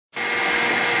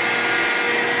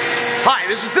Hi,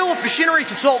 this is Bill with Machinery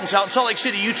Consultants out in Salt Lake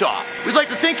City, Utah. We'd like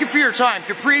to thank you for your time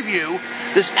to preview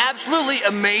this absolutely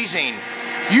amazing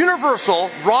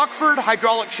universal Rockford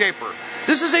hydraulic shaper.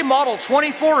 This is a model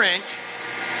 24-inch,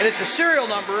 and it's a serial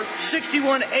number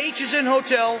 61H is in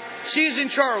hotel, C is in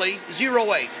Charlie,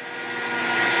 08.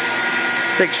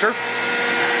 Thank you, sir.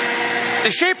 The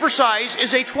shaper size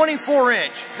is a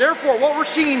 24-inch. Therefore, what we're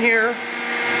seeing here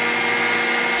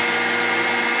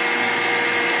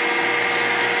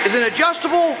is an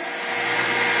adjustable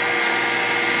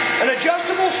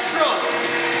stroke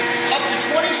up to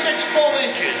 26 full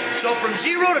inches. So from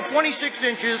 0 to 26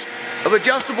 inches of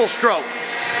adjustable stroke.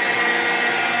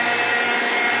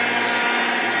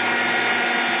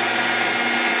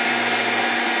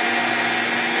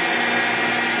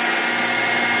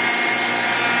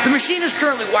 The machine is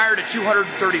currently wired at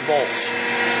 230 volts.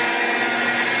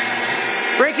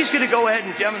 Frankie's going to go ahead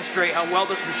and demonstrate how well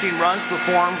this machine runs,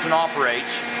 performs, and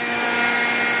operates.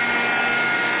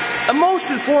 And most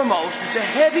and foremost, it's a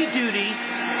heavy-duty,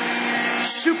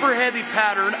 super heavy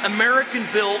pattern,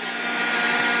 American-built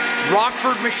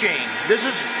Rockford machine. This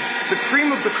is the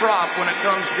cream of the crop when it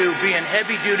comes to being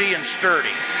heavy-duty and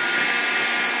sturdy.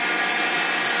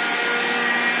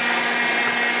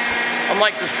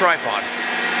 Unlike this tripod.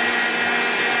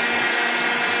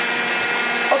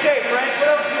 Okay, Frank,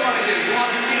 what else do you want to do? You want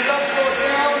to speed it up, slow it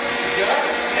down?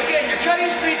 Yeah. Again, your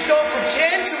cutting speeds go from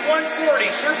 10 to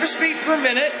 140, surface feet per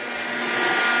minute.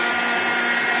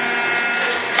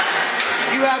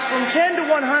 You have from 10 to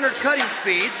 100 cutting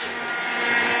speeds.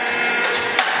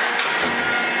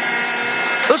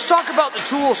 Let's talk about the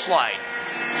tool slide.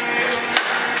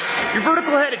 Your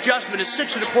vertical head adjustment is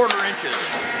 6 1/4 inches.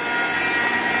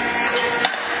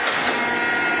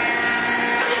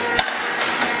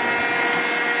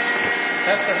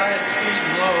 That's the highest speed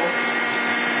and low.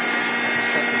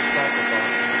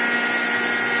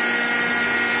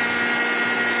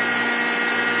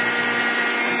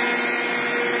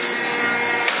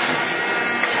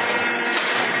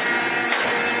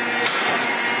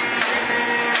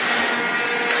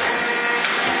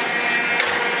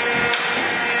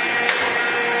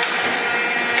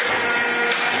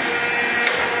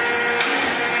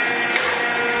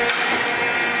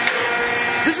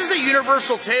 This is a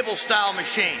universal table style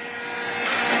machine.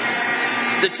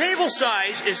 The table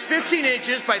size is 15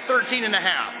 inches by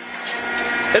 13.5.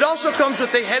 It also comes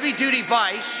with a heavy duty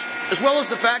vise, as well as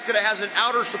the fact that it has an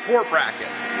outer support bracket.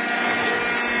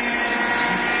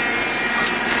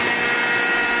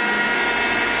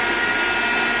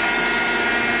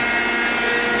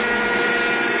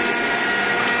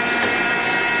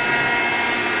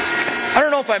 I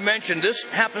don't know if I mentioned, this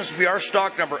happens to be our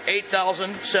stock number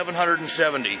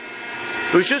 8770.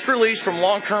 It was just released from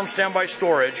long-term standby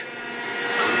storage.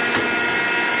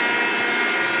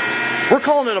 We're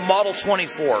calling it a Model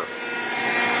 24.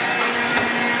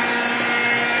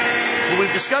 But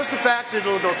we've discussed the fact that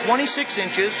it'll go 26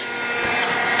 inches.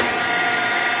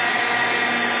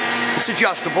 It's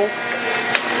adjustable.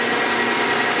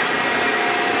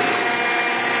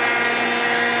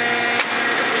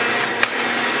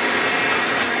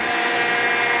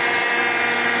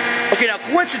 Okay, now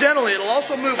coincidentally, it'll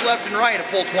also move left and right a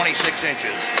full 26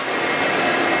 inches.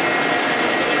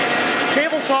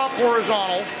 Tabletop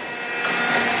horizontal,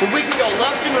 but we can go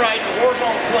left and right in a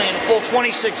horizontal plane a full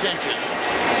 26 inches.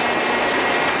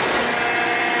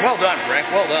 Well done, Frank,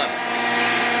 well done.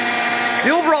 The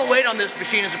overall weight on this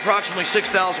machine is approximately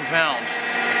 6,000 pounds.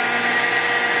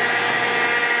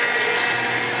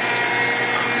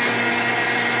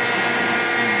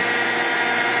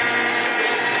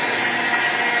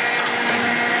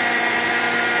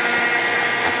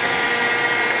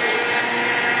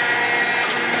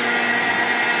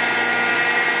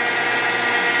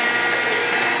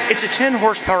 It's a 10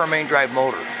 horsepower main drive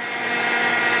motor.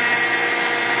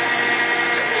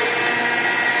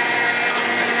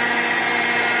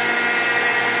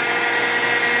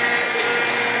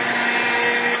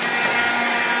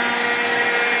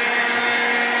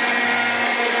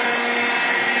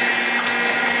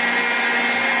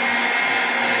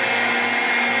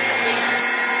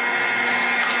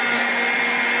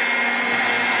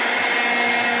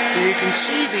 So you can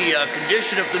see the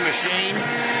condition of the machine.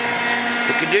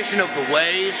 The condition of the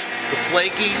ways, the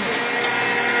flaking,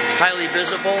 highly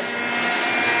visible.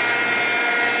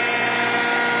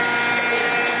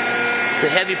 The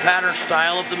heavy pattern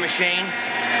style of the machine.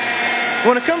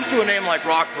 When it comes to a name like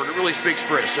Rockford, it really speaks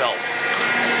for itself.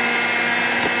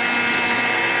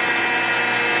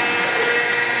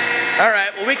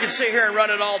 Alright, well we can sit here and run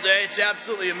it all day. It's an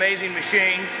absolutely amazing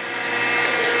machine.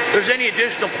 If there's any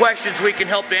additional questions we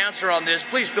can help to answer on this,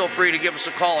 please feel free to give us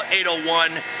a call at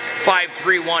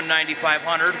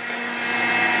 801-531-9500.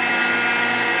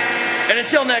 And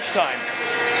until next time,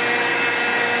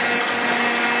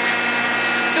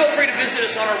 feel free to visit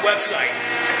us on our website.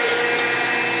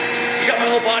 You got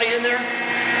my whole body in there?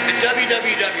 At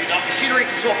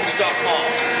www.machineryconsultants.com.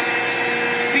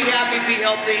 Be happy, be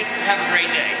healthy, have a great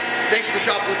day. Thanks for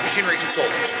shopping with Machinery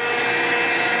Consultants.